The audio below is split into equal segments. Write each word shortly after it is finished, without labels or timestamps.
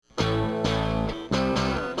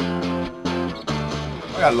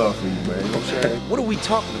got love for you, man. Okay. What are we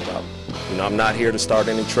talking about? You know, I'm not here to start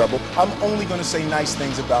any trouble. I'm only going to say nice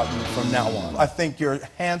things about you from now on. I think you're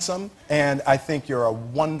handsome, and I think you're a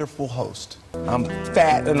wonderful host. I'm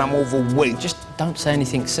fat and I'm overweight. Just don't say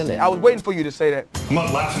anything silly. I was waiting for you to say that. I'm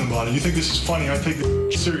not laughing about it. You think this is funny? I take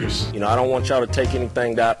it serious. You know, I don't want y'all to take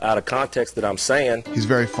anything out of context that I'm saying. He's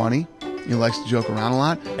very funny. He likes to joke around a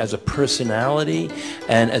lot. As a personality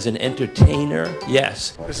and as an entertainer,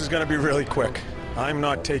 yes. This is going to be really quick. I'm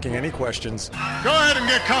not taking any questions. Go ahead and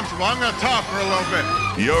get comfortable. I'm going to talk for a little bit.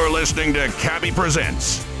 You're listening to Cabby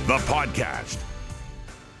Presents, the podcast.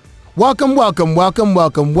 Welcome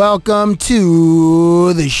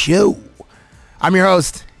to the show. I'm your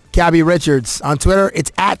host, Cabby Richards. On Twitter,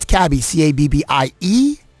 it's at Cabby,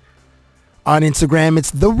 C-A-B-B-I-E. On Instagram,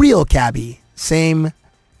 it's The Real Cabby. Same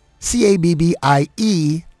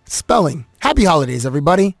C-A-B-B-I-E spelling. Happy holidays,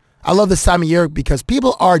 everybody. I love this time of year because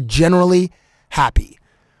people are generally happy.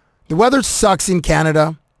 The weather sucks in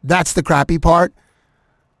Canada. That's the crappy part.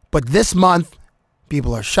 But this month,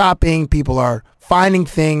 people are shopping. People are finding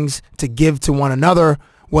things to give to one another,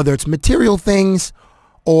 whether it's material things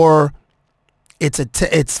or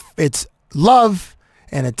it's love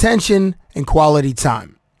and attention and quality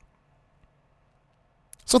time.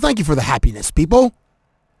 So thank you for the happiness, people.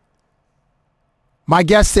 My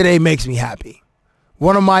guest today makes me happy.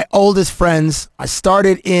 One of my oldest friends. I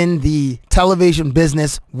started in the television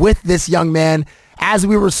business with this young man as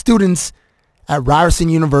we were students at Ryerson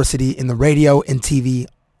University in the radio and TV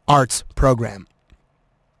arts program.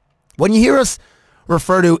 When you hear us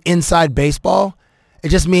refer to inside baseball, it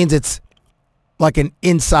just means it's like an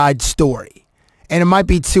inside story. And it might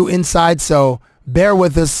be too inside, so bear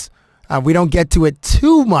with us. We don't get to it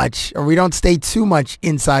too much, or we don't stay too much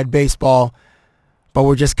inside baseball, but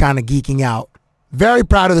we're just kind of geeking out. Very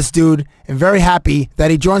proud of this dude and very happy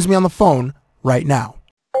that he joins me on the phone right now.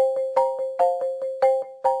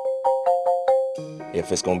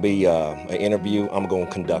 If it's going to be an interview, I'm going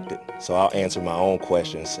to conduct it. So I'll answer my own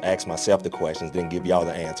questions, ask myself the questions, then give y'all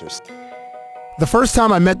the answers. The first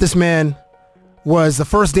time I met this man was the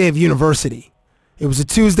first day of university. It was a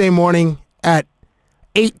Tuesday morning at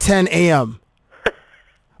 8:10 a.m.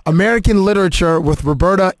 American Literature with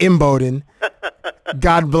Roberta Imboden.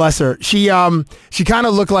 God bless her. She kind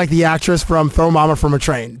of looked like the actress from Throw Mama from a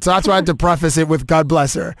Train. So that's why I had to preface it with God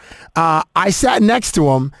bless her. I sat next to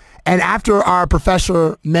him, and after our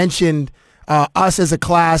professor mentioned us as a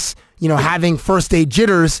class, having first day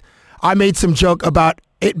jitters, I made some joke about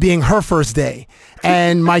it being her first day.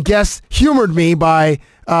 And my guest humored me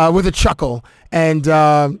with a chuckle. And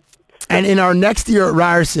in our next year at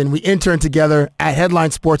Ryerson, we interned together at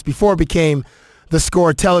Headline Sports before it became the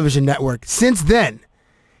Score television network. Since then,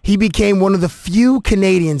 he became one of the few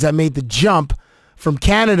Canadians that made the jump from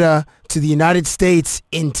Canada to the United States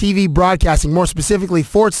in TV broadcasting, more specifically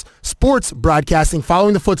sports broadcasting,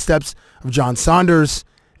 following the footsteps of John Saunders,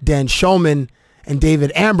 Dan Shulman, and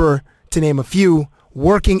David Amber, to name a few,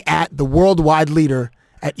 working at the worldwide leader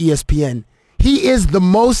at ESPN. He is the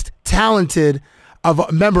most talented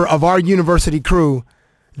member of our university crew,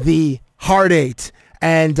 the Hard Eight.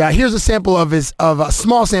 And here's a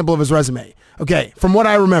small sample of his resume. Okay, from what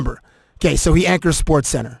I remember. Okay, so he anchors Sports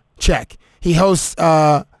Center. Check. He hosts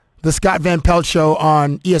the Scott Van Pelt Show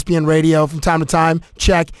on ESPN Radio from time to time.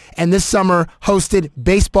 Check. And this summer hosted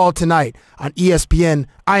Baseball Tonight on ESPN.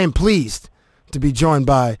 I am pleased to be joined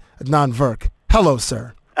by Adnan Virk. Hello,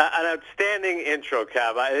 sir. An outstanding intro,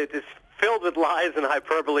 Cab. It's filled with lies and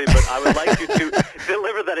hyperbole, but I would like you to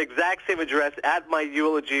deliver that exact same address at my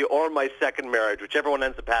eulogy or my second marriage, whichever one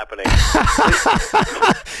ends up happening.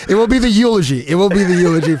 It will be the eulogy. It will be the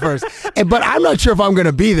eulogy first. But I'm not sure if I'm going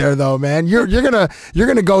to be there, though, man. You're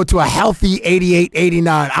gonna go to a healthy 88,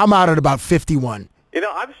 89. I'm out at about 51.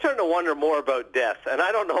 I'm starting to wonder more about death, and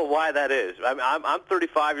I don't know why that is. I'm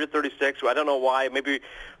 35, you're 36. I don't know why. Maybe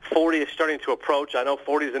 40 is starting to approach. I know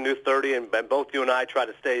 40 is a new 30, and both you and I try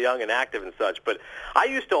to stay young and active and such. But I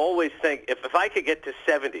used to always think if I could get to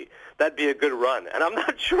 70, that'd be a good run. And I'm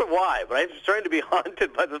not sure why, but I'm starting to be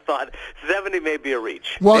haunted by the thought 70 may be a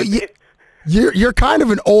reach. Well, You're kind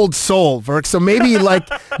of an old soul, Virk. So maybe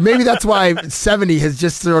that's why 70 has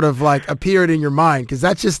just sort of appeared in your mind, because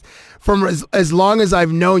that's just from as long as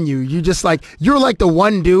I've known you. You're like the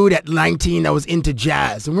one dude at 19 that was into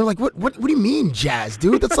jazz, and we're like, what do you mean jazz,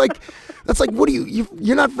 dude? That's like what do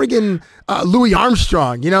you're not friggin' Louis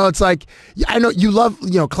Armstrong, It's like, I know you love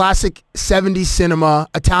classic 70s cinema,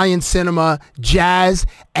 Italian cinema, jazz,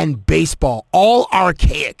 and baseball, all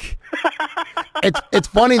archaic. It's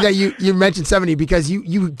funny that you mentioned 70 because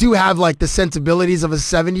you do have the sensibilities of a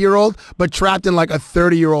 70-year-old, but trapped in a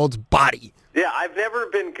 30-year-old's body. Yeah, I've never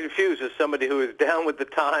been confused as somebody who is down with the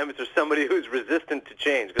times or somebody who's resistant to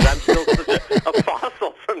change, because I'm still such a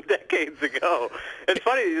fossil from decades ago. It's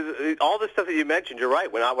funny, all the stuff that you mentioned, you're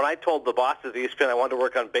right. When I told the bosses at ESPN I wanted to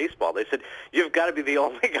work on baseball, they said, you've got to be the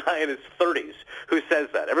only guy in his 30s who says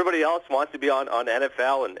that. Everybody else wants to be on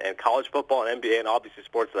NFL and college football and NBA and obviously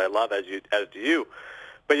sports that I love, as do you.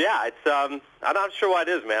 But yeah, it's I'm not sure why it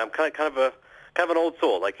is, man. I'm kind of an old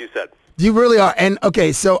soul, like you said. You really are. And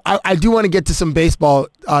okay, so I do want to get to some baseball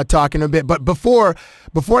talk in a bit, but before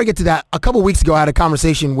I get to that, a couple weeks ago I had a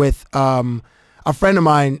conversation with a friend of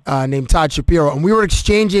mine named Todd Shapiro, and we were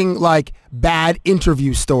exchanging like bad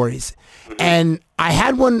interview stories. And I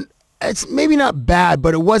had one. It's maybe not bad,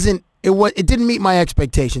 but it didn't meet my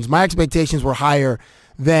expectations. My expectations were higher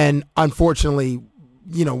than, unfortunately,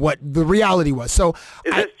 what the reality was. So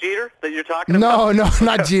is this Jeter that you're talking about? No,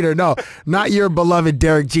 not Jeter. No, not your beloved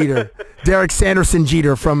Derek Jeter. Derek Sanderson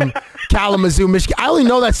Jeter from Kalamazoo, Michigan. I only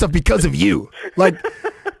know that stuff because of you. Like,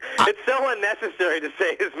 it's so unnecessary to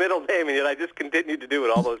say his middle name, and yet I just continued to do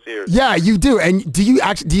it all those years. Yeah, you do. And do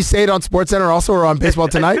you say it on SportsCenter also, or on Baseball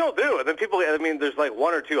Tonight? I still do. And then people, there's like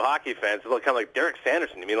one or two hockey fans who look kind of like, Derek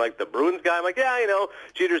Sanderson. You mean like the Bruins guy? I'm like, yeah,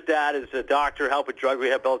 Jeter's dad is a doctor, help with drug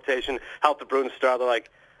rehabilitation, help the Bruins star. They're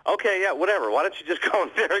like, okay, yeah, whatever. Why don't you just call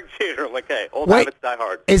him Derek Jeter? I'm like, hey, old habits die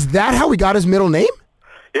hard. Is that how he got his middle name?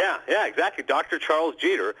 Yeah, exactly. Dr. Charles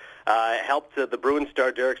Jeter helped the Bruins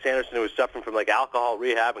star Derek Sanderson, who was suffering from like alcohol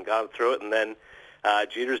rehab, and got him through it. And then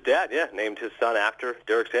Jeter's dad, named his son after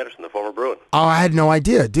Derek Sanderson, the former Bruin. Oh, I had no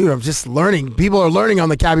idea, dude. I'm just learning. People are learning on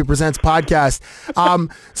the Cabbie Presents podcast.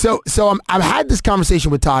 So I've had this conversation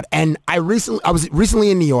with Todd, and I was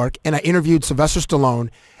recently in New York, and I interviewed Sylvester Stallone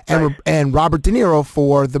and Robert De Niro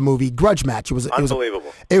for the movie Grudge Match. It was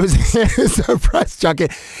unbelievable. It was a press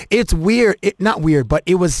junket. It's weird. Not weird, but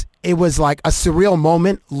it was like a surreal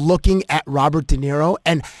moment looking at Robert De Niro,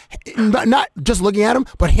 and not just looking at him,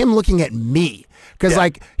 but him looking at me. Because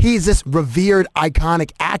like he's this revered,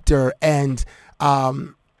 iconic actor, and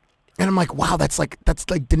I'm like, wow, that's like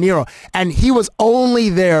De Niro, and he was only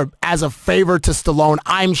there as a favor to Stallone.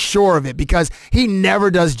 I'm sure of it, because he never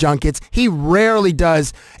does junkets. He rarely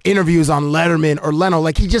does interviews on Letterman or Leno.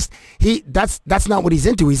 Like that's not what he's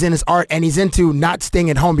into. He's in his art, and he's into not staying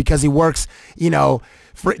at home because he works.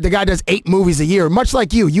 The guy does 8 movies a year, much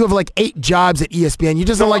like you. You have like 8 jobs at ESPN. You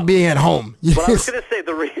just don't like being at home. Well, I was going to say,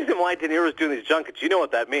 the reason why De Niro's doing these junkets, you know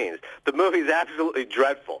what that means. The movie's absolutely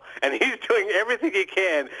dreadful, and he's doing everything he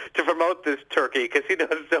can to promote this turkey because he knows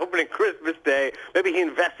it's opening Christmas Day. Maybe he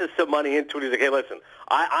invested some money into it. He's like, hey, listen,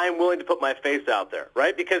 I'm willing to put my face out there,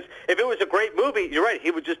 right? Because if it was a great movie, you're right,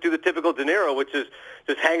 he would just do the typical De Niro, which is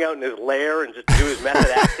just hang out in his lair and just do his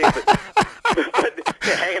method acting, but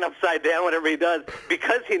hanging upside down, whatever he does,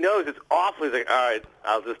 because he knows it's awful. He's like, all right,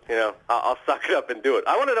 I'll just, I'll suck it up and do it.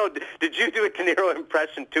 I want to know, did you do a De Niro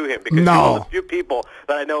impression to him? Because no. you're one of the few people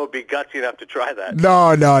that I know would be gutsy enough to try that.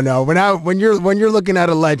 No. When you're looking at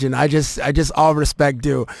a legend, I just all respect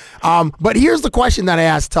due. But here's the question that I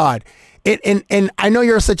asked Todd. And I know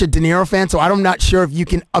you're such a De Niro fan, so I'm not sure if you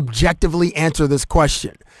can objectively answer this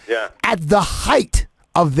question. Yeah. At the height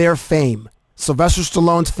of their fame, Sylvester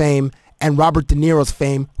Stallone's fame and Robert De Niro's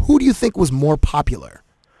fame, who do you think was more popular?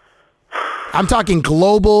 I'm talking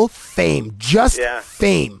global fame,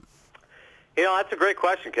 fame. That's a great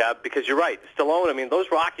question, Cab, because you're right. Stallone, those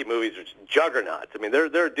Rocky movies are juggernauts.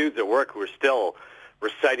 There are dudes at work who are still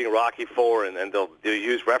reciting Rocky IV, and they'll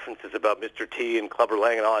use references about Mr. T and Clubber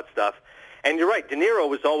Lang and all that stuff. And you're right, De Niro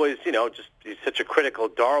was always, he's such a critical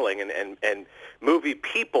darling, and movie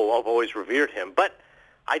people have always revered him. But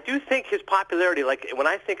I do think his popularity, like when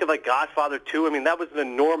I think of like Godfather 2, that was an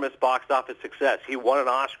enormous box office success. He won an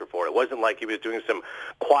Oscar for it. It wasn't like he was doing some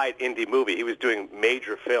quiet indie movie. He was doing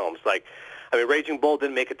major films. Raging Bull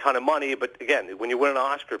didn't make a ton of money, but again, when you win an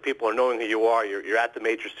Oscar, people are knowing who you are. You're at the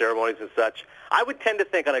major ceremonies and such. I would tend to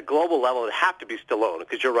think on a global level it'd have to be Stallone,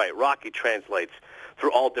 because you're right, Rocky translates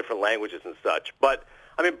through all different languages and such. But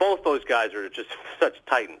both those guys are just such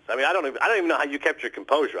titans. I don't even know how you kept your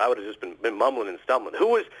composure. I would have just been mumbling and stumbling. Who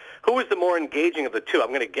was the more engaging of the two? I'm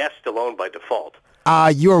going to guess Stallone by default.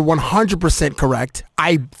 You're 100% correct.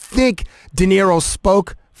 I think De Niro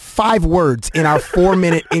spoke 5 words in our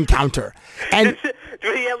 4-minute encounter. And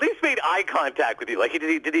he at least made eye contact with you? Like, did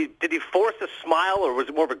he force a smile, or was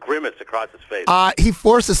it more of a grimace across his face? He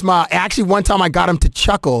forced a smile. Actually, one time I got him to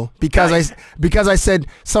chuckle because I said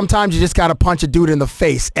sometimes you just got to punch a dude in the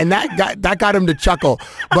face, and that got him to chuckle.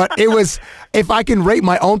 But it was, if I can rate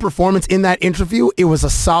my own performance in that interview, it was a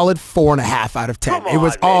solid 4.5 out of 10. Come on, it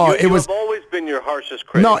was man. it was have always been your harshest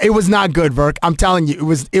critic. No, it was not good, Virk. I'm telling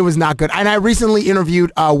you, it was not good. And I recently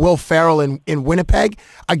interviewed Will Ferrell in Winnipeg.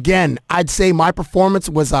 Again, I'd say my performance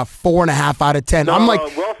was a 4.5 out of 10. No, I'm like,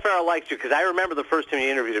 Will Ferrell likes you, because I remember the first time you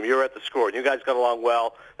interviewed him, you were at the Score, and you guys got along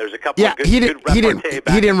well. There's a couple of good repartee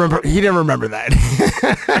back he didn't remember that.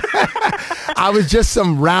 I was just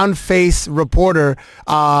some round-faced reporter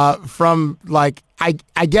from, like,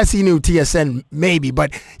 I guess he knew TSN maybe,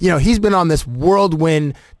 but he's been on this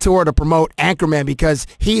whirlwind tour to promote Anchorman because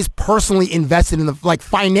he's personally invested in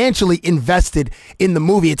financially invested in the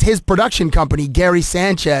movie. It's his production company, Gary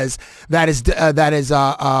Sanchez, that is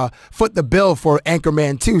foot the bill for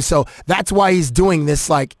Anchorman 2. So that's why he's doing this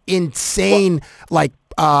insane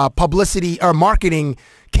publicity or marketing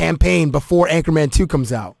campaign before Anchorman 2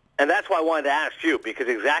 comes out. And that's why I wanted to ask you, because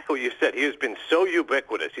exactly what you said. He has been so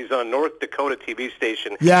ubiquitous. He's on North Dakota TV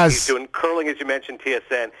station. Yes. He's doing curling, as you mentioned,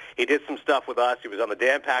 TSN. He did some stuff with us. He was on the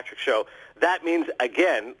Dan Patrick Show. That means,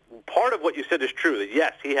 again, part of what you said is true, that,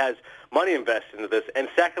 yes, he has money invested into this. And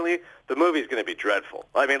secondly, the movie's going to be dreadful.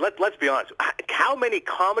 I mean, let's be honest. How many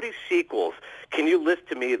comedy sequels can you list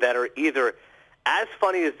to me that are either as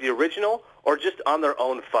funny as the original or just on their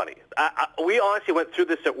own funny? We honestly went through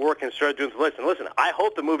this at work and started doing some listen, I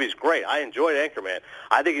hope the movie's great. I enjoyed Anchorman.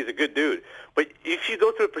 I think he's a good dude. But if you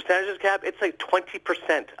go through the percentages, Cap, it's like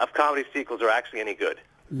 20% of comedy sequels are actually any good.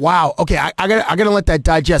 Wow. Okay, I gotta let that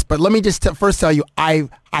digest. But let me just first tell you, I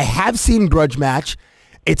have seen Grudge Match.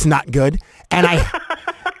 It's not good. And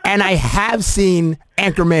I have seen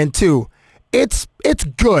Anchorman 2. It's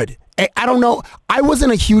good. I don't know. I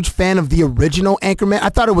wasn't a huge fan of the original Anchorman. I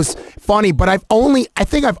thought it was funny, but I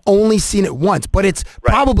think I've only seen it once, but it's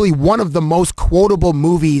probably one of the most quotable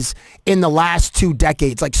movies in the last 2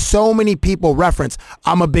 decades. Like, so many people reference,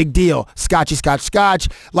 I'm a big deal, Scotchy, Scotch, Scotch.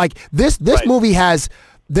 Like, this movie has,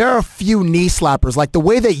 there are a few knee slappers. Like, the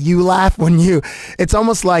way that you laugh it's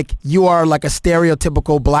almost like you are like a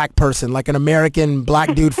stereotypical black person, like an American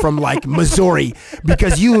black dude from like Missouri,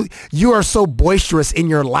 because you are so boisterous in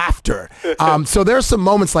your laughter. So there are some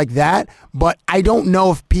moments like that, but I don't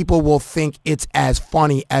know if people will think it's as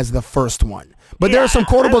funny as the first one. But there are some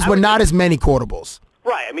quotables, but not as many quotables.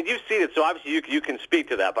 Right. I mean, you've seen it, so obviously you can speak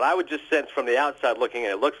to that. But I would just sense from the outside looking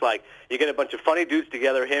in, it looks like you get a bunch of funny dudes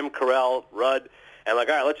together, him, Carell, Rudd, and like,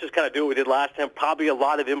 all right, let's just kind of do what we did last time. Probably a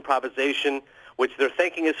lot of improvisation, which they're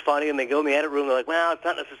thinking is funny, and they go in the edit room, they're like, well, it's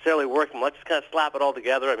not necessarily working. Let's just kind of slap it all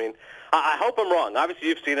together. I mean, I hope I'm wrong. Obviously,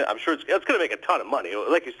 you've seen it. I'm sure it's going to make a ton of money.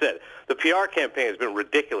 Like you said, the PR campaign has been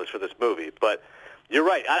ridiculous for this movie. But you're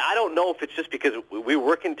right. I don't know if it's just because we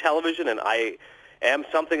work in television, and I am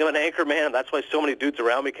something of an anchor man, and that's why so many dudes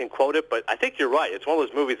around me can quote it. But I think you're right. It's one of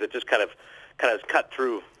those movies that just kind of cut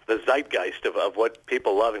through the zeitgeist of what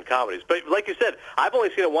people love in comedies. But like you said, I've only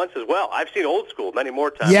seen it once as well. I've seen Old School many more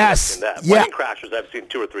times than I've seen that. Yeah. Wedding Crashers I've seen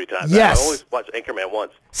 2 or 3 times. Yes. I've only watched Anchorman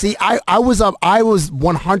once. See, I was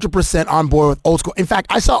 100% on board with Old School. In fact,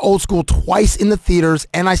 I saw Old School twice in the theaters,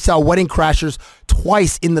 and I saw Wedding Crashers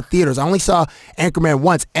twice in the theaters. I only saw Anchorman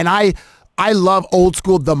once, and I love Old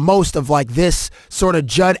School the most of like this sort of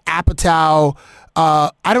Judd Apatow.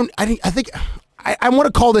 I want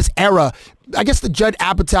to call this era, I guess, the Judd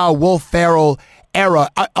Apatow, Will Ferrell era,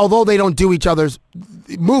 although they don't do each other's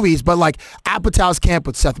movies, but like Apatow's camp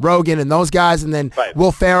with Seth Rogen and those guys, and then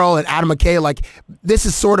Will Ferrell and Adam McKay, like this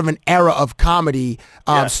is sort of an era of comedy,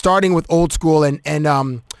 starting with Old School and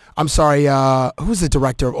I'm sorry, who's the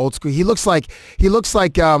director of Old School? He looks like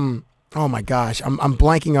oh my gosh, I'm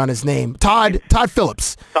blanking on his name. Todd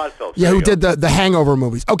Phillips. Todd Phillips. Yeah, who did the Hangover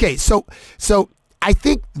movies. Okay, so I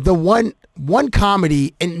think the one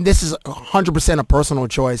comedy, and this is 100% a personal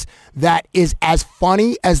choice, that is as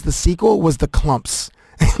funny as the sequel was The Clumps.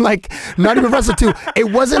 Like, Nutty Professor 2,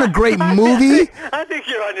 it wasn't a great movie. I think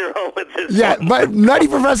you're on your own with this. Yeah, but Nutty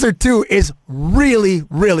Professor 2 is really,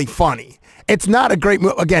 really funny. It's not a great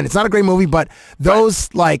movie. Again, it's not a great movie, but those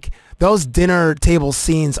those dinner table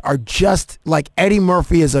scenes are just like Eddie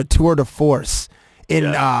Murphy is a tour de force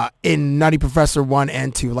in Nutty Professor 1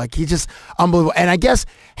 and 2. Like, he's just unbelievable. And I guess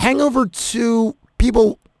Hangover 2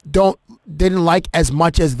 people didn't like as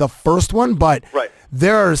much as the first one, but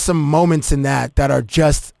there are some moments in that are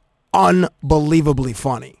just unbelievably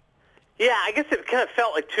funny. Yeah, I guess it kind of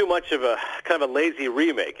felt like too much of a kind of a lazy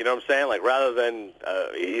remake. You know what I'm saying? Like rather than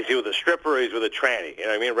he's with a stripper, he's with a tranny. You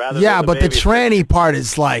know what I mean? But the tranny part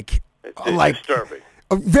is like disturbing.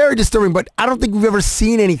 Very disturbing, but I don't think we've ever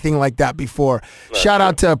seen anything like that before. Shout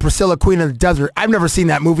out to Priscilla, Queen of the Desert. I've never seen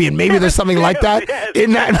that movie, and maybe there's something like that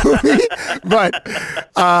in that movie. But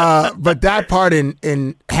that part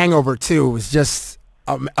in Hangover 2 was just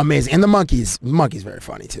amazing. And the monkeys very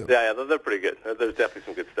funny too. Yeah, they're pretty good. There's definitely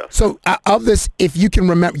some good stuff. So of this, if you can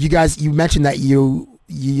remember, you guys, you mentioned that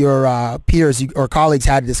your peers or colleagues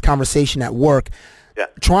had this conversation at work. Yeah.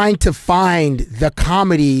 Trying to find the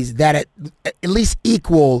comedies that at least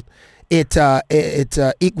equaled equaled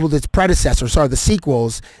its predecessor. Sorry, the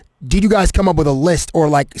sequels. Did you guys come up with a list or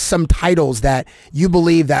like some titles that you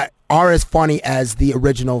believe that are as funny as the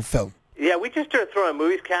original film? Yeah, we just started throwing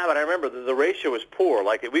movies, Cab, and I remember the ratio was poor.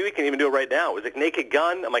 Like we can even do it right now. It was like Naked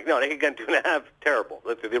Gun. I'm like, no, Naked Gun 2.5, terrible.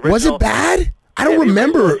 The original, was it bad? I don't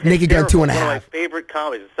remember Naked Gun 2.5. One of my favorite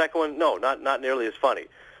comedies. The second one, no, not nearly as funny.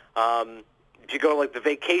 You go to like the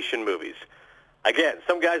vacation movies. Again,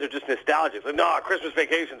 some guys are just nostalgic. Like, no, Christmas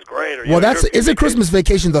Vacation's great. Or, isn't Christmas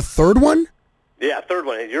Vacation the third one? Yeah, third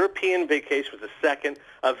one. European Vacation was the second.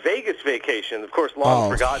 Vegas Vacation, of course, long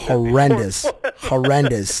forgotten. Horrendous.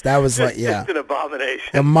 Horrendous. That was like, just an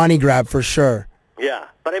abomination. A money grab for sure. Yeah,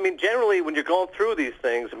 but I mean, generally, when you're going through these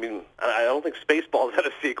things, I mean, I don't think Spaceballs had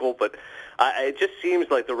a sequel, but it just seems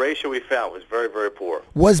like the ratio we found was very, very poor.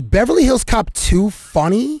 Was Beverly Hills Cop 2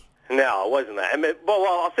 funny? No, it wasn't that. I mean, well,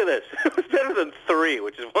 I'll say this. It was better than 3,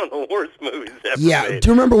 which is one of the worst movies ever made. Do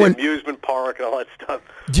you remember when... amusement park and all that stuff.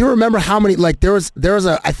 Do you remember how many, like, there was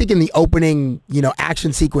I think in the opening,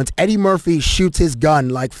 action sequence, Eddie Murphy shoots his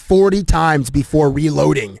gun like 40 times before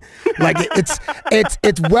reloading. Like,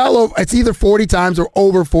 it's well over, it's either 40 times or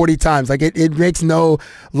over 40 times. Like, it makes no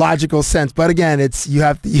logical sense. But again, you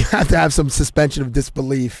have to have some suspension of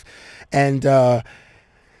disbelief. And I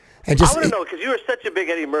want to know, because you are such a big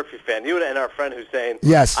Eddie Murphy fan, you and our friend Hussein.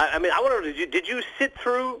 Yes. I mean, I want to know, did you sit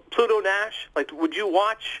through Pluto Nash? Like, would you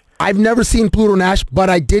watch? I've never seen Pluto Nash, but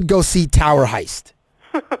I did go see Tower Heist.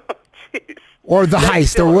 Jeez. Or The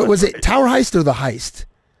Heist, or what was it? Tower Heist or The Heist?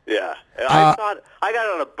 Yeah. I thought I got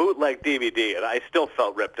it on a bootleg DVD, and I still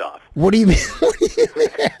felt ripped off. What do you mean?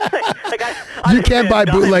 You can't buy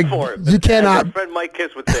bootleg. You cannot. My friend Mike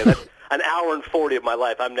Kiss would say that's an hour and 40 of my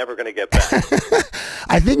life I'm never going to get back.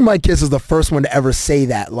 I think Mike Kiss was the first one to ever say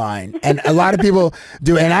that line, and a lot of people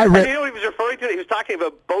do. And I read. You know what he was referring to? He was talking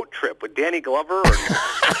about Boat Trip with Danny Glover or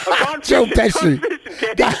Joe Pesci.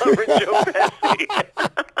 Danny Glover and Joe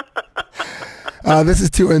Pesci. This is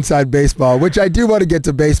too inside baseball, which I do want to get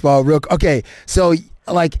to baseball real. Okay, so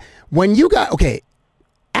like when you got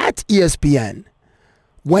at ESPN,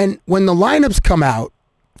 when the lineups come out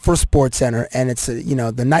for SportsCenter and it's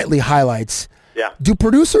the nightly highlights. Yeah. Do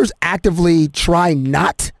producers actively try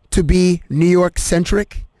not to be New York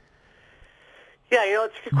centric? Yeah,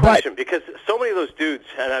 it's a good question because so many of those dudes,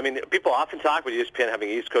 and I mean, people often talk about ESPN having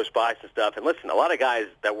East Coast bias and stuff. And listen, a lot of guys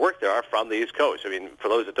that work there are from the East Coast. I mean, for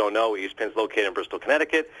those that don't know, ESPN's located in Bristol,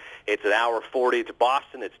 Connecticut. It's an hour 40 to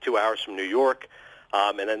Boston. It's 2 hours from New York.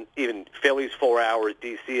 And then even Philly's 4 hours,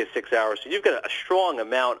 D.C. is 6 hours. So you've got a strong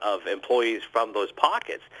amount of employees from those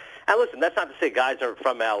pockets. And listen, that's not to say guys aren't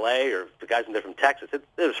from L.A. or the guys are from Texas.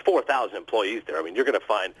 There's 4,000 employees there. I mean, you're going to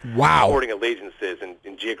find sporting allegiances and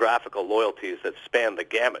geographical loyalties that span the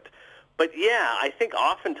gamut. But, yeah, I think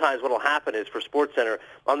oftentimes what will happen is for SportsCenter,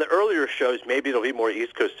 on the earlier shows, maybe it'll be more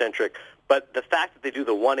East Coast-centric. But the fact that they do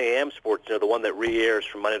the 1 a.m. SportsCenter, the one that re-airs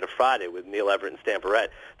from Monday to Friday with Neil Everett and Stan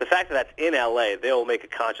Barrett, the fact that that's in L.A., they'll make a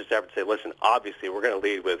conscious effort to say, listen, obviously we're going to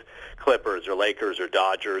lead with Clippers or Lakers or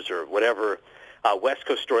Dodgers or whatever West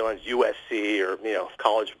Coast storylines, USC or,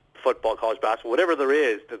 college football, college basketball, whatever there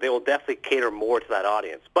is, that they will definitely cater more to that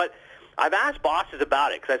audience. But I've asked bosses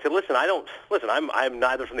about it because I said, listen, I'm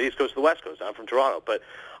neither from the East Coast or the West Coast. I'm from Toronto. But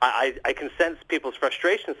I can sense people's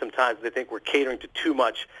frustration sometimes. They think we're catering to too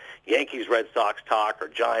much Yankees, Red Sox talk or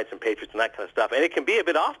Giants and Patriots and that kind of stuff. And it can be a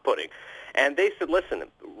bit off-putting. And they said, listen,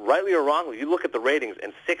 rightly or wrongly, you look at the ratings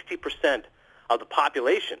and 60% of the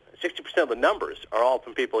population, 60% of the numbers are all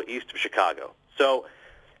from people east of Chicago. So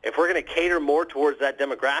if we're going to cater more towards that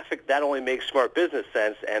demographic, that only makes smart business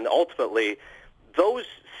sense. And ultimately, those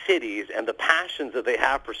cities and the passions that they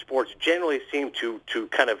have for sports generally seem to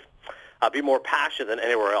kind of be more passionate than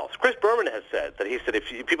anywhere else. Chris Berman has said that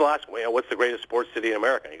if people ask him, what's the greatest sports city in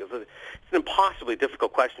America? He goes, it's an impossibly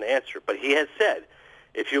difficult question to answer. But he has said,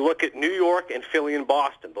 if you look at New York and Philly and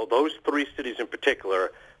Boston, those three cities in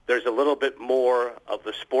particular, there's a little bit more of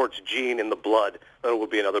the sports gene in the blood than it would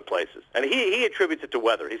be in other places. And he attributes it to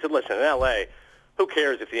weather. He said, listen, in L.A., who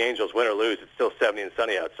cares if the Angels win or lose? It's still 70 and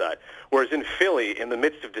sunny outside. Whereas in Philly, in the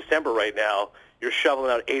midst of December right now, you're shoveling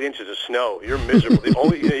out 8 inches of snow. You're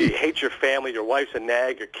miserable. You hate your family. Your wife's a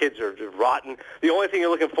nag. Your kids are rotten. The only thing you're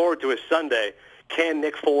looking forward to is Sunday. Can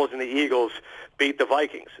Nick Foles and the Eagles beat the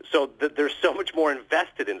Vikings? So there's so much more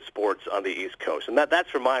invested in sports on the East Coast. And that's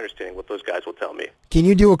from my understanding what those guys will tell me. Can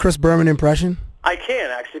you do a Chris Berman impression? I can,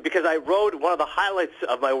 actually, because I rode one of the highlights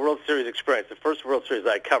of my World Series experience, the first World Series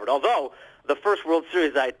I covered. Although the first World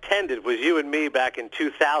Series I attended was you and me back in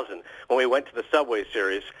 2000 when we went to the Subway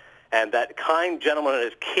Series. And that kind gentleman and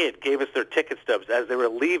his kid gave us their ticket stubs as they were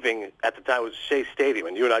leaving. At the time, it was Shea Stadium,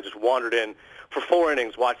 and you and I just wandered in for 4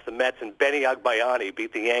 innings, watched the Mets and Benny Agbayani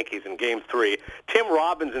beat the Yankees in Game 3. Tim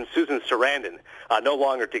Robbins and Susan Sarandon no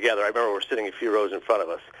longer together. I remember we're sitting a few rows in front of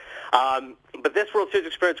us. But this World Series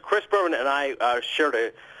experience, Chris Berman and I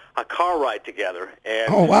shared a car ride together.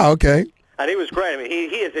 And, oh, wow, okay. And he was great. I mean, he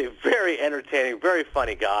is a very entertaining, very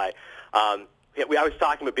funny guy. I was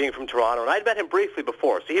talking about being from Toronto, and I'd met him briefly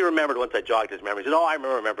before, so he remembered once I jogged his memory. He said, I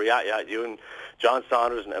remember, yeah, you and John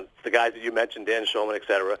Saunders and the guys that you mentioned, Dan Shulman, et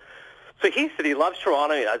cetera. So he said he loves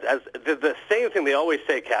Toronto. As the same thing they always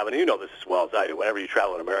say, Kevin, and you know this as well as I do, whenever you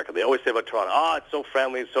travel in America, they always say about Toronto, it's so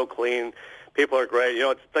friendly, it's so clean, people are great.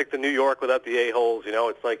 It's like the New York without the a-holes,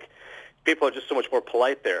 it's like people are just so much more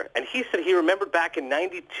polite there. And he said he remembered back in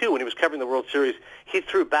 92 when he was covering the World Series, he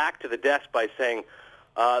threw back to the desk by saying,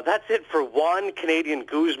 that's it for Juan Canadian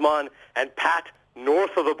Guzman and Pat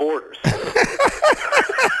north of the borders.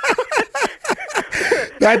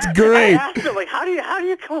 That's great. I asked him, how do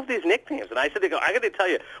you come up with these nicknames? And I said, I got to tell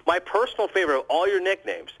you, my personal favorite of all your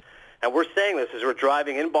nicknames, and we're saying this as we're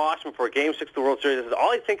driving in Boston for Game 6 of the World Series, is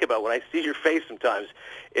all I think about when I see your face sometimes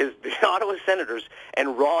is the Ottawa Senators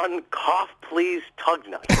and Ron Cough Please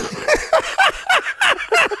Tugnut.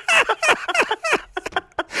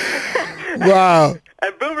 Wow.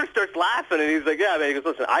 And Boomer starts laughing, and he's like, yeah, man. He goes,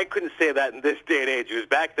 listen, I couldn't say that in this day and age. It was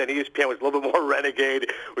back then, ESPN was a little bit more renegade.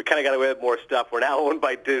 We kind of got away with more stuff. We're now owned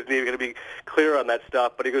by Disney. We're going to be clear on that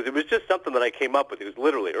stuff. But he goes, it was just something that I came up with. It was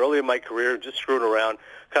literally early in my career, just screwing around,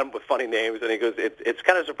 kind of with funny names. And he goes, it's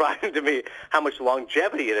kind of surprising to me how much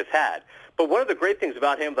longevity it has had. But one of the great things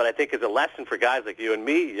about him that I think is a lesson for guys like you and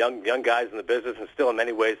me, young guys in the business, and still in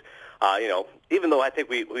many ways, even though I think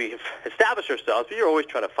we've established ourselves, but you're always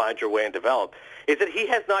trying to find your way and develop, is that he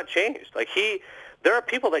has not changed. There are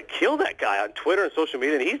people that kill that guy on Twitter and social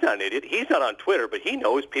media, and he's not an idiot. He's not on Twitter, but he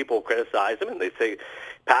knows people criticize him, and they say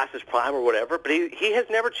past his prime or whatever, but he has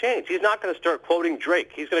never changed. He's not going to start quoting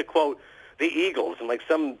Drake. He's going to quote the Eagles and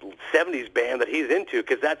some 70s band that he's into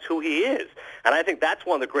because that's who he is. And I think that's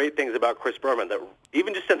one of the great things about Chris Berman, that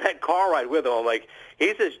even just in that car ride with him, I'm like,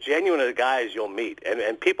 he's as genuine a guy as you'll meet.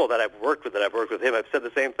 And people that I've worked with him have said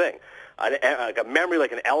the same thing. A memory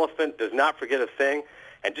like an elephant, does not forget a thing,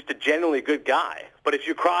 and just a genuinely good guy. But if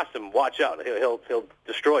you cross him, watch out. He'll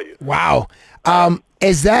destroy you. Wow.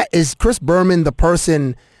 Is Chris Berman the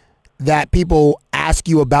person that people ask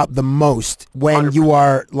you about the most when 100%. You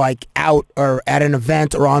are out or at an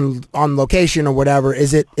event or on location or whatever?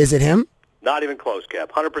 Is it him? Not even close, Kev.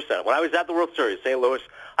 100%. When I was at the World Series, St. Louis,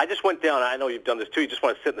 I just went down. I know you've done this too. You just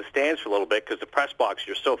want to sit in the stands for a little bit because the press box,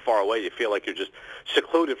 you're so far away, you feel like you're just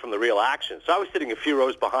secluded from the real action. So I was sitting a few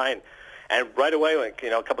rows behind, and right away, a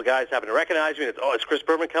couple of guys happened to recognize me. And it's Chris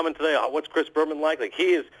Berman coming today. Oh, what's Chris Berman like?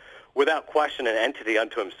 He is, without question, an entity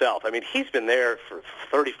unto himself. I mean, he's been there for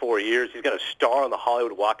 34 years. He's got a star on the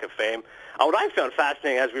Hollywood Walk of Fame. What I found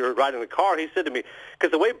fascinating as we were riding the car, he said to me, because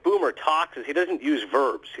the way Boomer talks is he doesn't use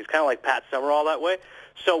verbs. He's kind of like Pat Summerall that way.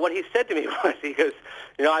 So what he said to me was, he goes,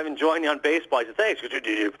 I've been enjoying you on baseball. I said, thanks. He goes,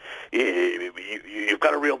 you've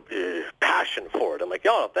got a real passion for it. I'm like,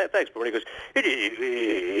 thanks. But when he goes,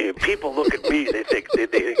 people look at me, they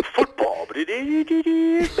think football, but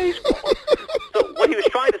it's baseball. So what he was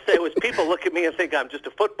trying to say was, people look at me and think I'm just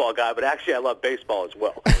a football guy, but actually I love baseball as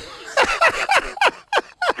well.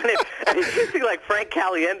 And if you see Frank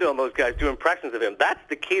Caliendo and those guys do impressions of him, that's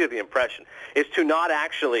the key to the impression, is to not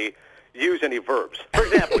actually use any verbs. For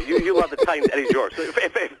example, you love the Titans, Eddie George. So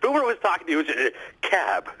if Boomer was talking to you, it was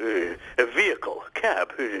cab, a vehicle,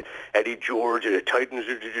 cab, Eddie George, Titans,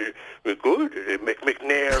 good,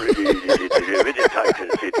 McNair, the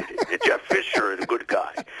Titans, Jeff Fisher, a good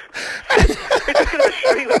guy. It's just kind of a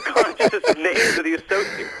stream of consciousness of names that he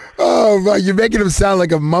associates. Oh, you're making him sound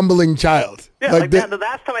like a mumbling child. Yeah, like that, the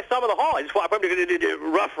last time I saw him in the hall, I just walked up to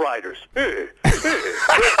Rough Riders.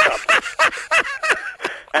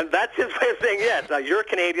 And that's his way of saying, yes, you're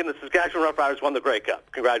Canadian. The Saskatchewan Rough Riders won the Grey Cup.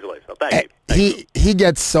 Congratulations. Well, thank you. He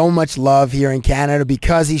gets so much love here in Canada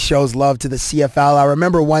because he shows love to the CFL. I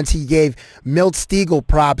remember once he gave Milt Stegall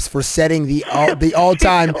props for setting the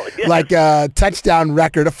all-time touchdown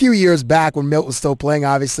record a few years back when Milt was still playing,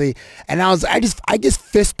 obviously. And I just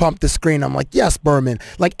fist pumped the screen. I'm like, yes, Berman.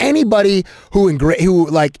 Like anybody who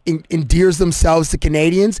endears themselves to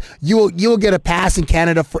Canadians, you'll get a pass in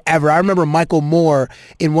Canada forever. I remember Michael Moore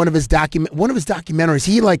in one of his documentaries.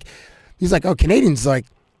 He's like, oh, Canadians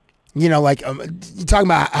you're talking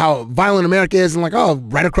about how violent America is,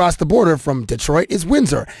 and right across the border from Detroit is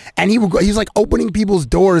Windsor, and he was like opening people's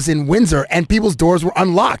doors in Windsor, and people's doors were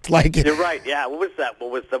unlocked. You're right. Yeah. What was that?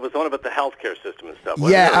 That was one about the healthcare system and stuff.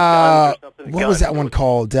 What was that one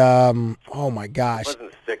called? Oh my gosh. It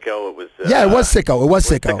wasn't Sicko. It was. It was Sicko. It was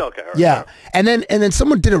Sicko. Okay, right, yeah, right. and then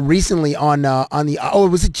someone did it recently on the.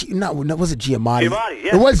 Was it Giamatti? Giamatti.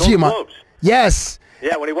 Yes, it was Golden Giamatti. Globes. Yes.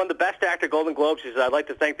 Yeah, when he won the Best Actor Golden Globes, he said, I'd like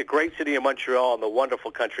to thank the great city of Montreal and the wonderful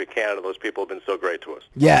country of Canada. Those people have been so great to us.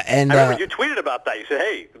 Yeah, and I remember you tweeted about that. You said,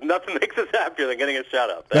 hey, nothing makes us happier than getting a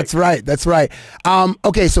shout-out. That's right.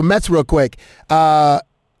 Okay, so Mets real quick.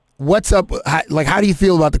 What's up? How do you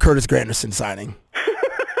feel about the Curtis Granderson signing?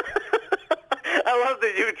 I love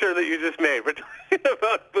the U-turn that you just made. We're talking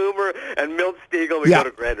about Boomer and Milt Stegall. We go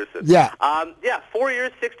to Granderson. Yeah. 4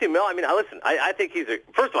 years, $60 million. I mean, listen, I think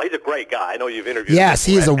first of all, he's a great guy. I know you've interviewed him. Yes,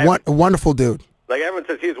 he is a wonderful dude. Like everyone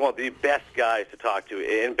says, he's one of the best guys to talk to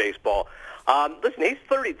in baseball. Listen, he's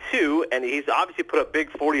 32, and he's obviously put up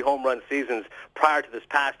big 40 home run seasons prior to this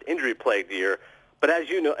past injury-plagued year. But as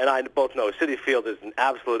you know, and I both know, Citi Field is an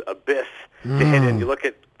absolute abyss to hit in. You look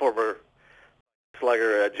at former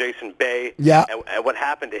slugger Jason Bay, and what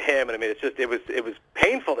happened to him, and I mean, it was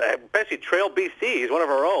painful. Especially Trail BC, he's one of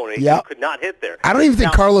our own. He could not hit there. I don't even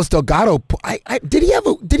think Carlos Delgado. Did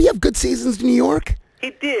he have good seasons in New York?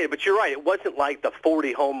 He did, but you're right. It wasn't like the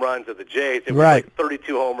 40 home runs of the Jays. It was like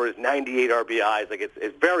 32 homers, 98 RBIs. Like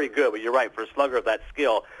it's very good, but you're right. For a slugger of that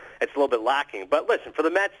skill, it's a little bit lacking. But listen, for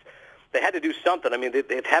the Mets, they had to do something. I mean,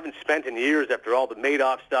 they haven't spent in years after all the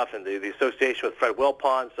Madoff stuff and the association with Fred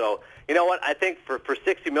Wilpon. So, you know what? I think for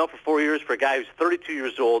 $60 million for 4 years for a guy who's 32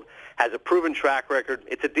 years old, has a proven track record,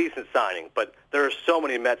 it's a decent signing. But there are so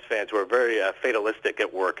many Mets fans who are very fatalistic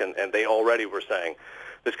at work, and they already were saying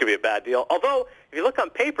this could be a bad deal. Although, if you look on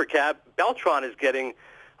paper, Cab, Beltran is getting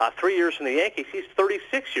 3 years from the Yankees. He's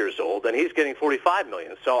 36 years old, and he's getting $45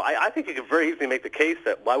 million. So I think you could very easily make the case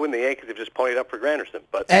that why wouldn't the Yankees have just ponied up for Granderson?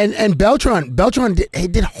 But and Beltran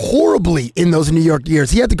did horribly in those New York years.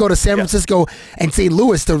 He had to go to San Francisco and St.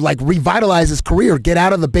 Louis to revitalize his career, get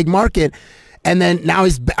out of the big market. And then now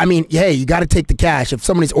you got to take the cash. If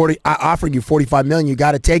somebody's offering you $45 million, you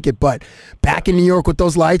got to take it. But back in New York with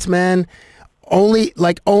those lights, man,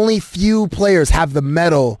 only few players have the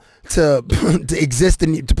metal to exist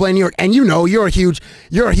to play in New York. And you're a huge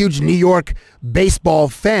New York baseball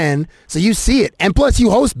fan, so you see it. And plus,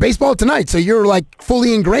 you host Baseball Tonight, so you're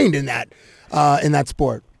fully ingrained in that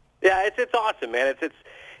sport. Yeah, it's awesome, man.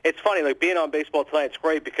 It's funny, being on Baseball Tonight, it's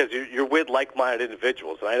great because you're with like-minded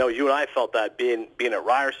individuals. And I know you and I felt that being at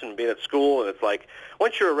Ryerson, being at school, and it's like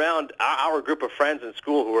once you're around our group of friends in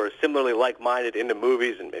school who are similarly like-minded into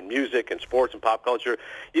movies and music and sports and pop culture,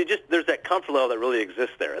 there's that comfort level that really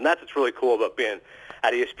exists there. And that's what's really cool about being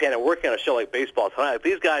at ESPN and working on a show like Baseball Tonight.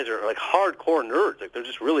 These guys are hardcore nerds. They're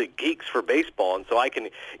just really geeks for baseball, and so I can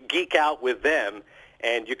geek out with them.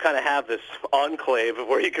 And you kind of have this enclave of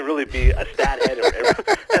where you can really be a stat head. And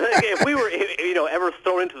if we were, ever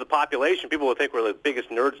thrown into the population, people would think we're the biggest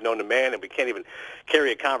nerds known to man, and we can't even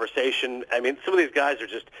carry a conversation. I mean, some of these guys are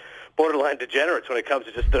just borderline degenerates when it comes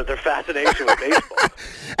to just their fascination with baseball.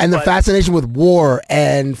 And the fascination with war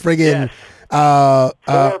and friggin'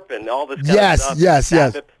 Thorpe and all this kind of stuff. Yes.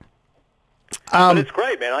 But it's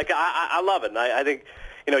great, man. I love it, and I think.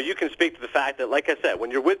 You can speak to the fact that, like I said, when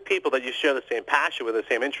you're with people that you share the same passion with, the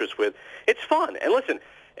same interest with, it's fun. And listen,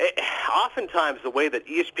 oftentimes the way that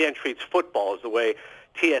ESPN treats football is the way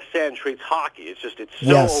TSN treats hockey. It's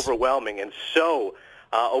so overwhelming and so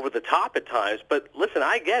over the top at times. But listen,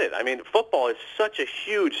 I get it. I mean, football is such a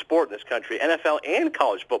huge sport in this country, NFL and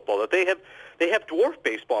college football, that they have dwarfed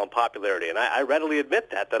baseball in popularity. And I readily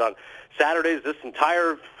admit that on Saturdays this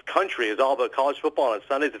entire country is all about college football, and on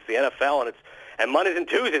Sundays it's the NFL, and Mondays and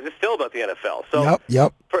Tuesdays, it's still about the NFL. So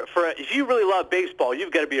yep. If you really love baseball,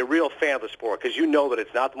 you've got to be a real fan of the sport because you know that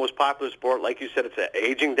it's not the most popular sport. Like you said, it's an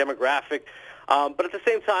aging demographic. But at the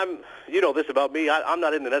same time, you know this about me, I'm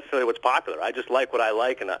not into necessarily what's popular. I just like what I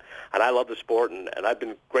like, and I love the sport, and I've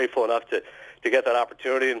been grateful enough to get that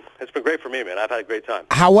opportunity, and it's been great for me, man. I've had a great time.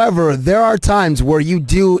 However, there are times where you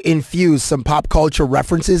do infuse some pop culture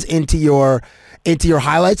references into your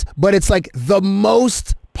highlights, but it's like the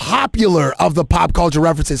most popular of the pop culture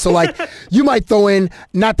references. So like you might throw in,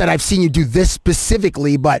 not that I've seen you do this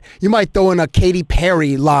specifically, but you might throw in a Katy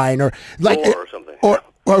Perry line or like Roar or something. Or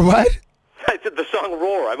what? I did the song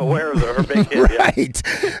Roar. I'm aware of her big hit. Right.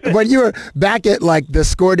 When you were back at like the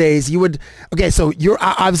Score days, you would, so you're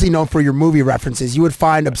obviously known for your movie references. You would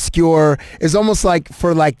find obscure, it's almost like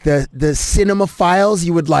for like the cinema files,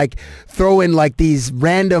 you would like throw in like these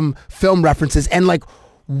random film references, and like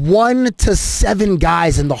 1 to 7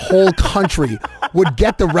 guys in the whole country would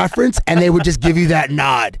get the reference, and they would just give you that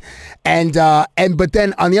nod. And but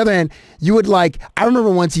then on the other hand, you would like, I remember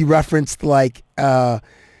once you referenced like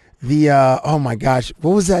oh my gosh,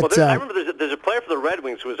 what was that? Well, I remember there's a player for the Red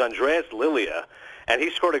Wings who was Andreas Lilia, and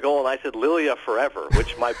he scored a goal, and I said Lilia forever,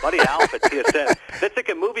 which my buddy Alf at TSN, that's like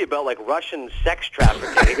a movie about like Russian sex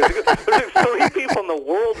trafficking. There's like 3 people in the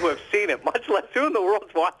world who have seen it, much less who in the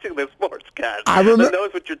world's watching this sportscast that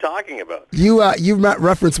knows what you're talking about. You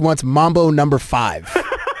referenced once Mambo number 5.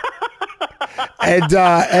 And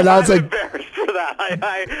I was like, embarrassed for that.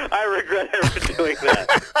 I regret ever doing that.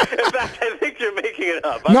 In fact, I think you're making it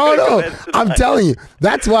up. No, I'm telling you.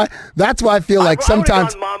 That's why I feel like sometimes.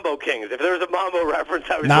 I would have gone Mambo Kings. If there was a Mambo reference,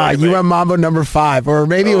 I would. Nah, you went Mambo number 5, or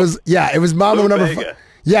maybe it was Mambo number 5.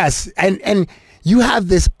 Yes, and you have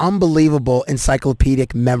this unbelievable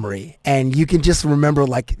encyclopedic memory, and you can just remember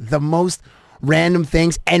like the most random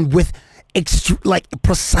things, and with like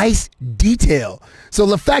precise detail. So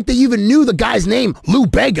the fact that you even knew the guy's name, Lou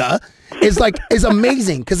Bega, is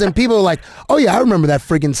amazing, because then people are like, oh yeah, I remember that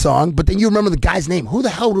friggin' song, but then you remember the guy's name. Who the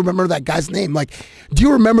hell would remember that guy's name? Like, do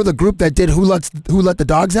you remember the group that did Who Let the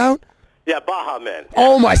Dogs Out? Yeah, Baja Men.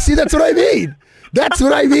 Oh my, see, that's what I mean. That's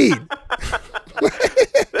what I mean.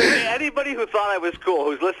 Anybody who thought I was cool,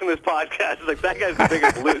 who's listening to this podcast, is like, that guy's the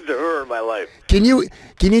biggest loser in my life. Can you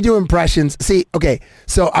do impressions? See, okay,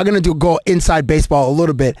 so I'm gonna go inside baseball a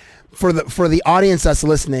little bit for the audience that's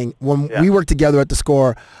listening. When we work together at the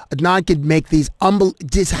Score, Adnan could make these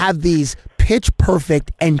just have these pitch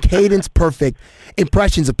perfect and cadence perfect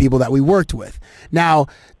impressions of people that we worked with. Now,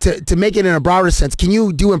 to make it in a broader sense, can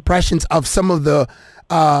you do impressions of some of the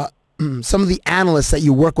analysts that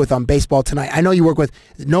you work with on Baseball Tonight? I know you work with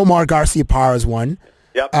Nomar Garciaparra is one.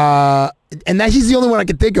 Yep. And that he's the only one I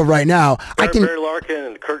can think of right now. Barry Larkin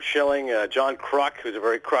and Kurt Schilling, John Kruk, who's a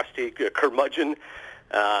very crusty curmudgeon,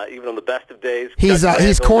 even on the best of days. He's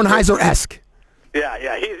Kornheiser-esque. Yeah.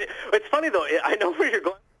 It's funny though. I know where you're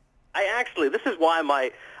going. This is why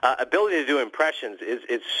my ability to do impressions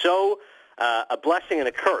is so a blessing and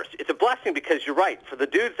a curse. It's a blessing because you're right. For the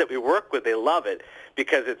dudes that we work with, they love it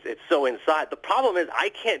because it's so inside. The problem is I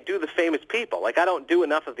can't do the famous people. Like, I don't do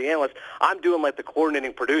enough of the analysts. I'm doing like the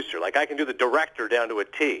coordinating producer. Like, I can do the director down to a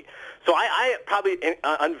T. So I probably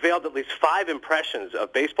unveiled at least 5 impressions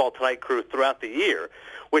of Baseball Tonight crew throughout the year,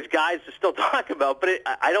 which guys still talk about. But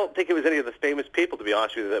I don't think it was any of the famous people, to be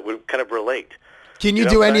honest with you, that would kind of relate. Can you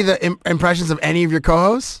do any of the impressions of any of your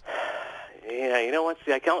co-hosts? Yeah, you know what?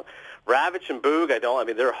 See, I can't. Ravitch and Boog, I don't. I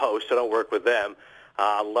mean, they're hosts. I don't work with them.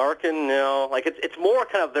 Larkin, no. Like, it's more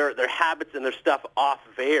kind of their habits and their stuff off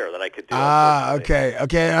air that I could do.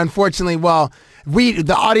 Okay. Unfortunately, well,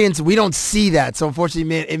 the audience, we don't see that, so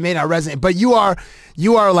unfortunately, it may not resonate. But you are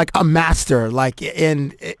like a master, like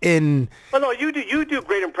in. Well, no, you do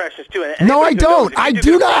great impressions too. And no, I don't. I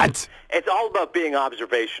do not. It's all about being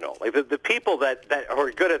observational. Like the people that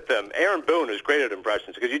are good at them. Aaron Boone is great at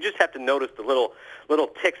impressions because you just have to notice the little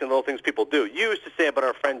ticks and little things people do. You used to say about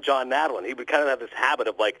our friend John Nadlin, he would kind of have this habit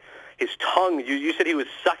of like his tongue. You said he was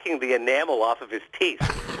sucking the enamel off of his teeth.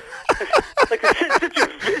 Like, it's such a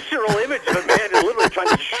visceral image of a man who's literally trying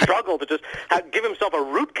to struggle to just give himself a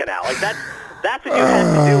root canal. Like that's what you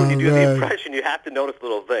have to do when you do the impression. You have to notice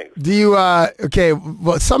little things. Do you? Okay.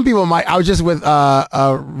 Well, some people might. I was just with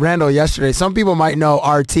Randall yesterday. Some people might know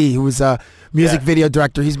RT, who's a music video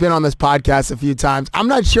director. He's been on this podcast a few times. I'm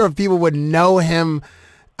not sure if people would know him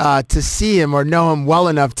to see him or know him well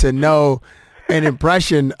enough to know an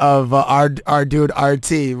impression of our dude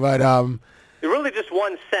RT, but really just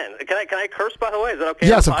one sentence. Can I curse, by the way? Is that okay?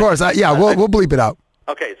 Yes, of course. We'll bleep it out.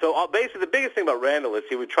 Okay, so basically the biggest thing about Randall is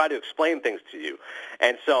he would try to explain things to you.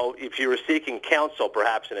 And so if you were seeking counsel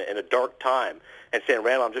perhaps in a dark time and saying,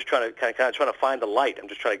 Randall, I'm just trying to find the light. I'm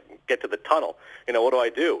just trying to get to the tunnel. What do I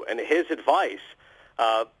do? And his advice,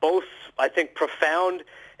 both I think profound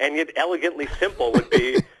and yet elegantly simple, would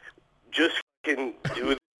be just can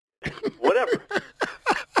do whatever.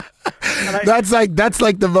 That's like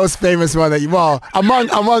the most famous one that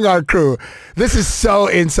among our crew. This is so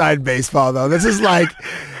inside baseball though. This is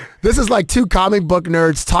like two comic book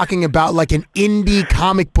nerds talking about like an indie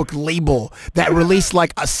comic book label that released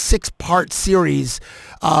like a 6-part series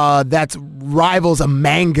that rivals a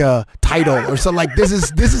manga title or something. Like this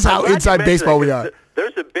is how inside baseball we are.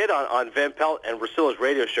 There's a bit on Van Pelt and Rusilla's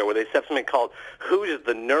radio show where they have something called Who's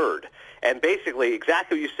the Nerd? And basically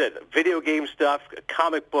exactly what you said, video game stuff,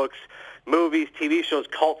 comic books, movies, TV shows,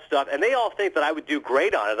 cult stuff, and they all think that I would do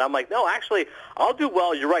great on it. I'm like, no, actually, I'll do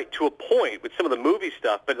well, you're right, to a point with some of the movie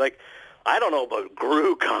stuff, but like, I don't know about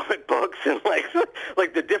Gru comic books and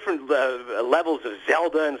like the different levels of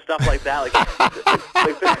Zelda and stuff like that.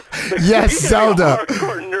 Yes, Zelda.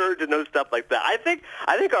 Hardcore nerd to know stuff like that. I think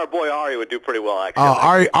our boy Ari would do pretty well.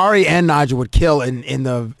 Actually, Ari and Nigel would kill in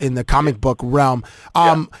the comic book realm.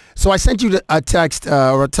 So I sent you a text,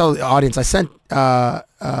 or tell the audience. I sent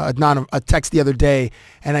Adnan a text the other day,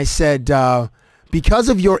 and I said, because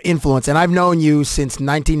of your influence, and I've known you since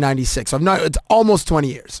 1996. So it's almost 20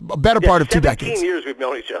 years, a better part of 2 decades. 17 years we've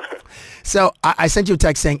known each other. So I sent you a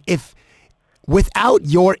text saying, if without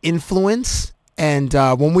your influence, and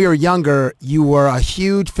when we were younger, you were a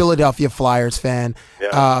huge Philadelphia Flyers fan,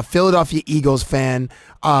 Philadelphia Eagles fan.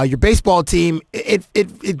 Your baseball team, it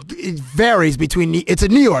varies between, it's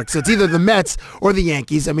in New York, so it's either the Mets or the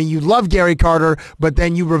Yankees. I mean, you love Gary Carter, but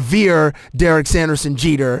then you revere Derek Sanderson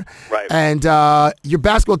Jeter. Right. And your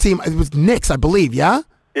basketball team, it was Knicks, I believe, yeah?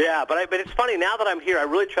 Yeah, but it's funny, now that I'm here, I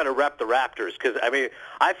really try to rep the Raptors because, I mean,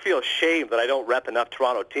 I feel shame that I don't rep enough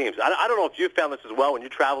Toronto teams. I don't know if you found this as well when you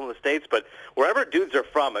travel in the States, but wherever dudes are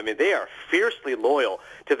from, I mean, they are fiercely loyal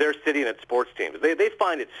to their city and its sports teams. They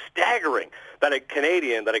find it staggering that a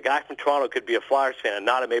guy from Toronto could be a Flyers fan and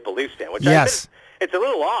not a Maple Leafs fan, which yes. It's a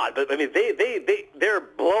little odd, but I mean, they're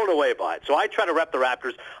blown away by it. So I try to rep the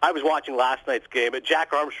Raptors. I was watching last night's game, but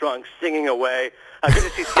Jack Armstrong singing away. Good to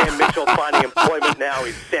see Sam Mitchell finding employment now.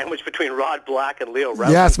 He's sandwiched between Rod Black and Leo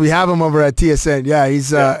Rowland. Yes, we have him over at TSN. Yeah,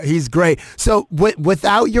 he's great. So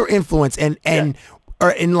without your influence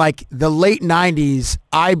or in like the late 90s,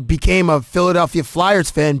 I became a Philadelphia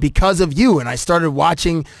Flyers fan because of you, and I started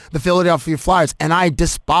watching the Philadelphia Flyers, and I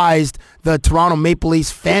despised the Toronto Maple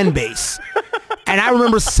Leafs fan base. And I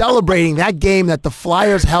remember celebrating that game that the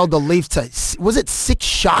Flyers held the Leafs to, was it 6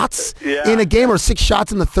 shots in a game or 6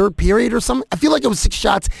 shots in the third period or something? I feel like it was 6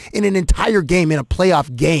 shots in an entire game, in a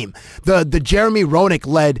playoff game. The Jeremy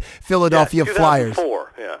Roenick-led Philadelphia Flyers.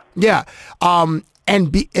 2004, yeah.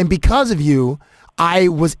 And because of you, I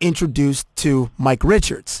was introduced to Mike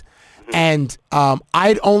Richards. And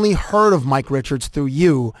I'd only heard of Mike Richards through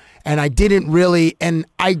you, and I didn't really, and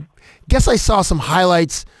I guess I saw some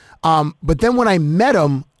highlights. But then when I met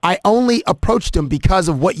him, I only approached him because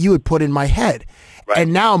of what you had put in my head. Right.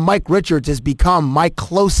 And now Mike Richards has become my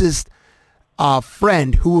closest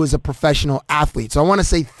friend who is a professional athlete. So I want to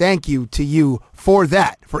say thank you to you for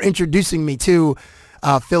that, for introducing me to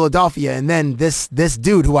Philadelphia. And then this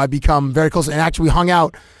dude who I've become very close, and actually we hung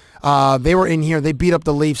out. They were in here. They beat up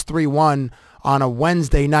the Leafs 3-1 on a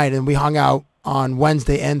Wednesday night, and we hung out on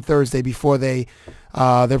Wednesday and Thursday before they're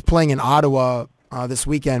playing in Ottawa this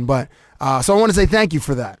weekend, but so I want to say thank you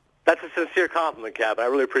for that. That's a sincere compliment, Cap. I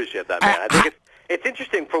really appreciate that, man. I think it's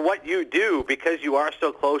interesting for what you do because you are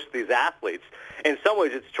so close to these athletes. In some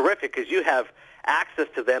ways, it's terrific because you have access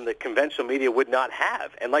to them that conventional media would not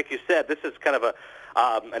have. And like you said, this is kind of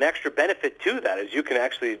an extra benefit to that, is you can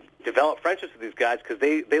actually develop friendships with these guys because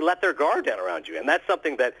they let their guard down around you, and that's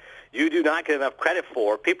something that you do not get enough credit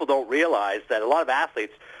for. People don't realize that a lot of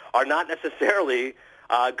athletes are not necessarily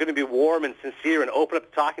going to be warm and sincere and open up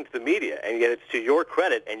to talking to the media, and yet it's to your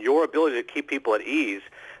credit and your ability to keep people at ease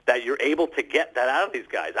that you're able to get that out of these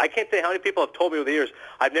guys. I can't tell you how many people have told me over the years,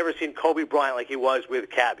 I've never seen Kobe Bryant like he was with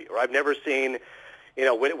Cabby, or I've never seen,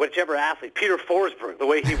 whichever athlete, Peter Forsberg, the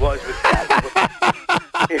way he was with Cabby.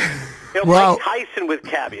 Mike Tyson with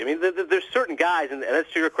Cabby. I mean, there's certain guys, and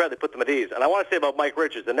that's to your credit, they put them at ease. And I want to say about Mike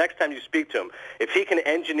Richards, the next time you speak to him, if he can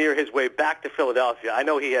engineer his way back to Philadelphia, I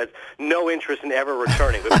know he has no interest in ever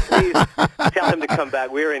returning, but please tell him to come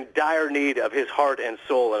back. We are in dire need of his heart and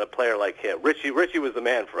soul and a player like him. Richie was the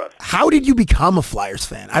man for us. How did you become a Flyers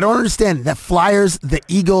fan? I don't understand. The Flyers, the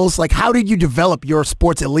Eagles, like how did you develop your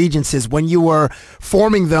sports allegiances when you were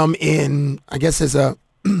forming them in, I guess, as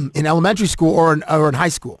in elementary school or in high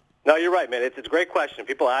school? No, you're right, man. It's a great question.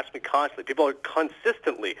 People ask me constantly. People are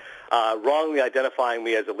consistently wrongly identifying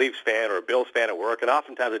me as a Leafs fan or a Bills fan at work, and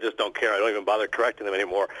oftentimes I just don't care. I don't even bother correcting them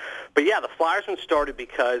anymore. But yeah, the Flyers one started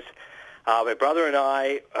because My brother and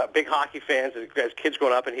I, big hockey fans as kids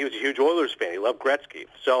growing up, and he was a huge Oilers fan. He loved Gretzky.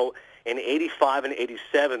 So in 85 and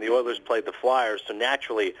 87, the Oilers played the Flyers, so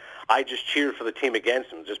naturally I just cheered for the team against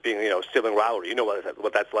them, just being, sibling rivalry. You know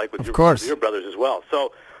what that's like with your brothers as well.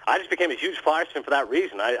 So I just became a huge Flyers fan for that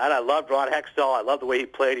reason. I loved Ron Hextall. I loved the way he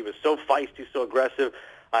played. He was so feisty, so aggressive.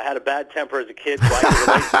 I had a bad temper as a kid, so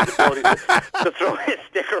I had the ability to throw his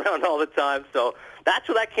stick around all the time. So that's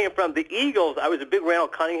where that came from. The Eagles, I was a big Randall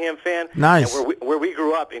Cunningham fan. Nice. And where we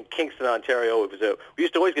grew up in Kingston, Ontario, we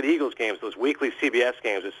used to always get Eagles games, those weekly CBS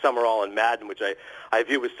games with Summerall and Madden, which I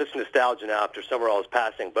view with such nostalgia now after Summerall's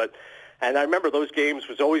passing. And I remember those games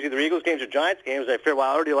was always either Eagles games or Giants games. I figured,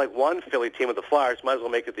 well, I already like one Philly team with the Flyers, might as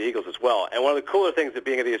well make it the Eagles as well. And one of the cooler things of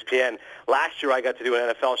being at ESPN, last year I got to do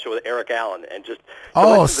an NFL show with Eric Allen, and just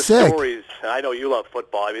to listen to the stories. I know you love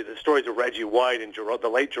football. I mean, the stories of Reggie White and the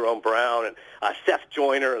late Jerome Brown and Seth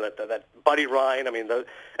Joyner and that Buddy Ryan. I mean, that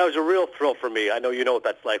was a real thrill for me. I know you know what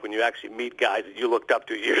that's like when you actually meet guys that you looked up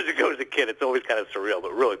to years ago as a kid. It's always kind of surreal,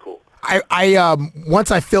 but really cool. I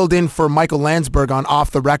once I filled in for Michael Landsberg on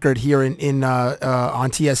Off the Record here on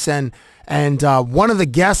TSN, and one of the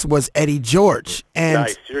guests was Eddie George, and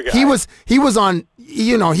nice, your guy. he was on,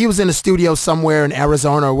 he was in a studio somewhere in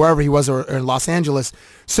Arizona or wherever he was, or in Los Angeles,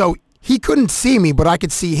 so he couldn't see me, but I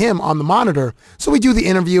could see him on the monitor. So we do the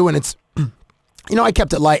interview, and it's, I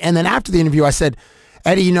kept it light, and then after the interview, I said,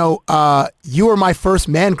 Eddie, you were my first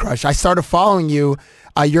man crush. I started following you.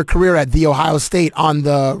 Your career at The Ohio State on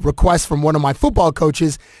the request from one of my football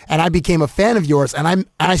coaches, and I became a fan of yours. And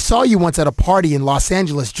I saw you once at a party in Los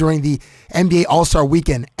Angeles during the NBA All-Star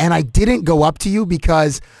Weekend, and I didn't go up to you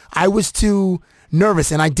because I was too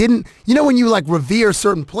nervous, and I didn't. When you revere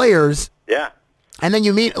certain players, yeah, and then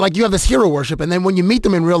you meet you have this hero worship, and then when you meet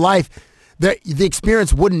them in real life, the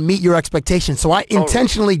experience wouldn't meet your expectations. So I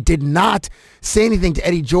intentionally did not say anything to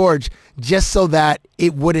Eddie George just so that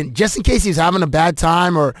it wouldn't, just in case he was having a bad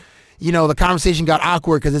time or, the conversation got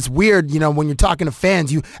awkward, because it's weird, when you're talking to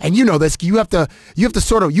fans, you know this, you have to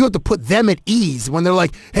put them at ease when they're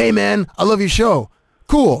like, hey man, I love your show.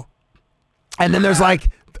 Cool. And then there's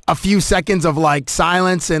a few seconds of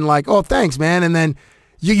silence and oh, thanks man. And then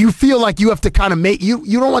you feel like you have to kind of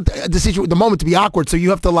you don't want the moment to be awkward. So you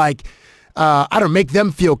have to make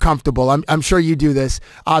them feel comfortable. I'm sure you do this.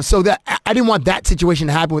 So that I didn't want that situation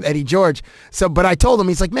to happen with Eddie George. But I told him,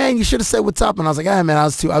 he's like, man, you should have said what's up. And I was like, man, I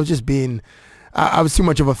was too much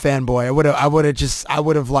of a fanboy. I would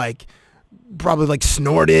have probably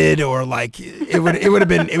snorted, or it would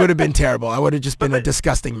have been terrible. I would have just been a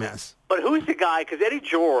disgusting mess. But who's the guy? Because Eddie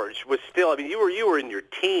George was still, you were in your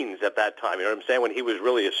teens at that time, you know what I'm saying, when he was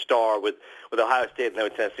really a star with Ohio State and then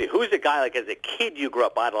with Tennessee. Who's the guy, as a kid you grew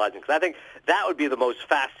up idolizing? Because I think that would be the most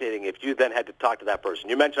fascinating if you then had to talk to that person.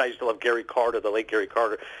 You mentioned I used to love Gary Carter, the late Gary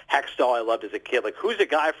Carter. Hextall I loved as a kid. Who's the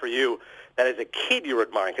guy for you that as a kid you were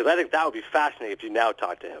admiring? Because I think that would be fascinating if you now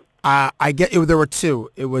talk to him. There were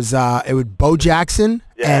two. It was Bo Jackson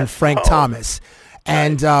and Frank Thomas.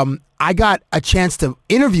 And I got a chance to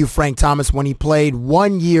interview Frank Thomas when he played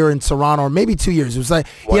 1 year in Toronto, or maybe 2 years. It was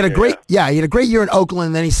he had a great year in Oakland,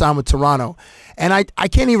 and then he signed with Toronto. And I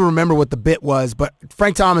can't even remember what the bit was, but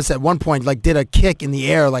Frank Thomas at one point did a kick in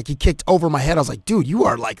the air, he kicked over my head. I was like, dude, you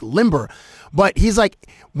are limber. But he's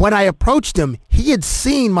when I approached him, he had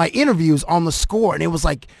seen my interviews on the Score, and it was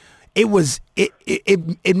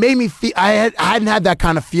it made me feel I hadn't had that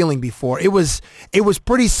kind of feeling before. It was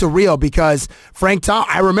pretty surreal, because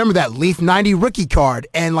I remember that Leaf 90 rookie card,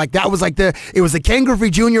 and that was it was the Ken Griffey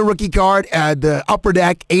Jr. rookie card, the Upper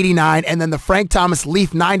Deck 89, and then the Frank Thomas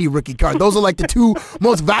Leaf 90 rookie card. Those are the two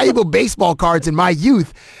most valuable baseball cards in my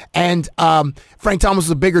youth. And Frank Thomas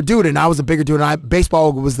was a bigger dude, and I was a bigger dude, and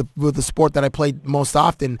baseball was the sport that I played most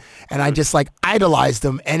often, and I just idolized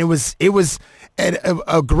him, and it was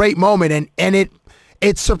a great moment, and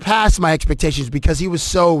it surpassed my expectations, because he was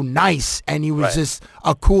so nice, and he was just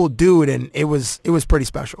a cool dude, and it was pretty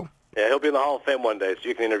special. Yeah, he'll be in the Hall of Fame one day, so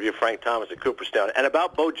you can interview Frank Thomas at Cooperstown. And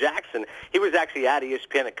about Bo Jackson, he was actually at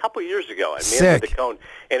ESPN a couple years ago, and me and Linda Cohn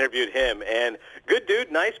interviewed him. And good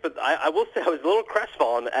dude, nice, but I will say I was a little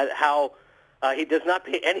crestfallen at how he does not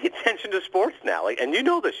pay any attention to sports now. And you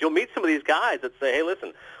know this. You'll meet some of these guys that say, hey,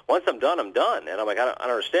 listen, once I'm done, I'm done. And I'm like, I don't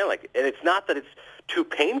understand. And it's not that it's too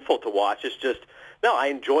painful to watch. It's just, no, I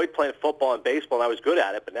enjoyed playing football and baseball, and I was good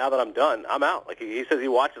at it. But now that I'm done, I'm out. He says he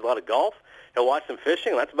watches a lot of golf. He'll watch some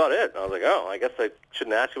fishing, and that's about it. And I was like, I guess I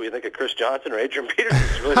shouldn't ask you what you think of Chris Johnson or Adrian Peterson.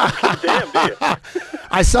 It's really not damn, do you?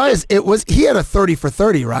 I saw he had a 30 for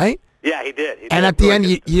 30, right? Yeah, he did. And at the end,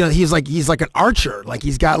 he's like an archer. Like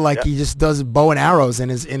he's got he just does bow and arrows in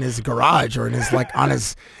his garage or in his on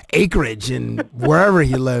his acreage and wherever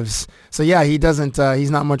he lives. So yeah, he doesn't. He's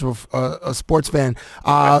not much of a sports fan.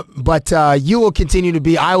 But you will continue to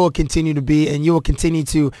be. I will continue to be, and you will continue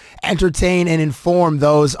to entertain and inform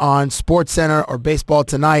those on SportsCenter or Baseball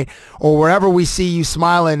Tonight or wherever we see you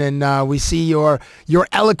smiling and we see your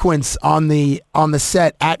eloquence on the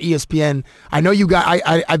set at ESPN. I know you got.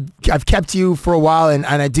 I've kept you for a while, and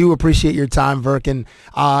I do appreciate your time, Virk. And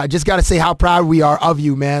I just got to say how proud we are of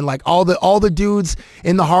you, man. Like all the dudes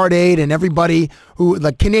in the Hard Eight and everybody who,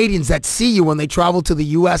 like Canadians that see you when they travel to the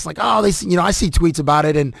U.S. Like, oh, I see tweets about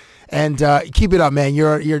it, and keep it up, man.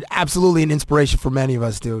 You're absolutely an inspiration for many of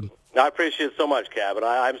us, dude. I appreciate it so much, Cab, and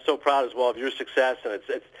I'm so proud as well of your success, and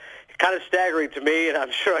it's kind of staggering to me, and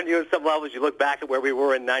I'm sure on you at some levels. You look back at where we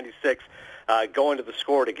were in '96, going to the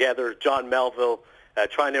Score together, John Melville.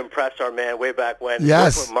 Trying to impress our man way back when.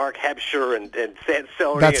 Yes. With Mark Hebscher and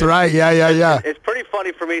Sansoni. That's right. Yeah. It's pretty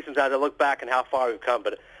funny for me sometimes. I look back and how far we've come,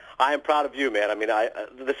 but I am proud of you, man. I mean,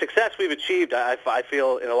 the success we've achieved, I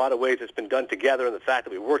feel in a lot of ways it's been done together, and the fact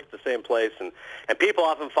that we worked at the same place, and people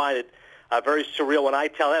often find it very surreal when I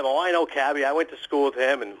tell them, I know Cabby, I went to school with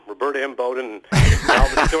him, and Roberta Imboden, and all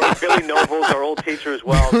the stories. Billy Noble's our old teacher as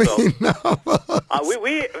well.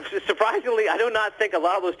 We surprisingly, I do not think a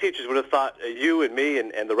lot of those teachers would have thought you and me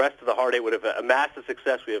and the rest of the Hard Eight would have amassed the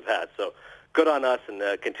success we have had. So good on us and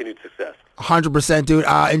continued success. 100%, dude.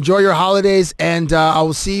 Enjoy your holidays, and I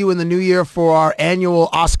will see you in the new year for our annual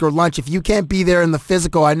Oscar lunch. If you can't be there in the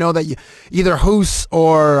physical, I know that either Hoos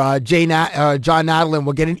or John Nadelin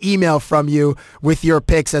will get an email from you with your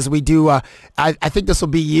picks as we do. I think this will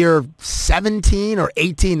be year 17 or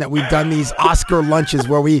 18 that we've done these Oscar lunches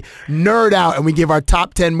where we nerd out and we give our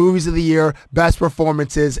top 10 movies of the year, best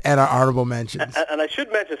performances, and our honorable mentions. And I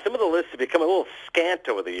should mention, some of the lists have become a little scant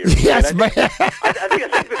over the years. Yes, man. I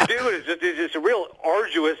think the dude is just a real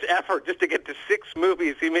arduous effort just to get to 6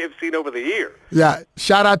 movies he may have seen over the year. Yeah,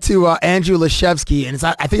 shout out to Andrew Leshevsky, and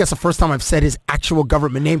I think that's the first time I've said his actual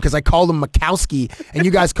government name because I called him Makowski, and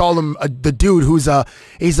you guys called him the dude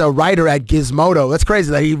he's a writer at Gizmodo. That's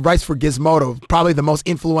crazy that he writes for Gizmodo, probably the most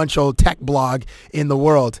influential tech blog in the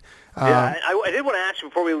world. Yeah, I did want to ask you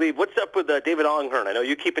before we leave, what's up with David Onghern? I know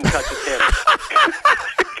you keep in touch with him.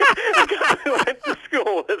 The guy who went to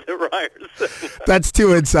school with the Ryerson. That's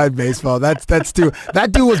too inside baseball. That's too.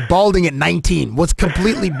 That dude was balding at 19. Was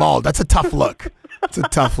completely bald. That's a tough look. It's a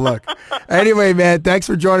tough look. Anyway, man, thanks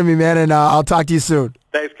for joining me, man, and I'll talk to you soon.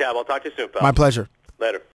 Thanks, Cab. I'll talk to you soon, pal. My pleasure.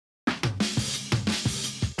 Later.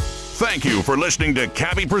 Thank you for listening to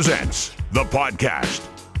Cabby Presents, the podcast.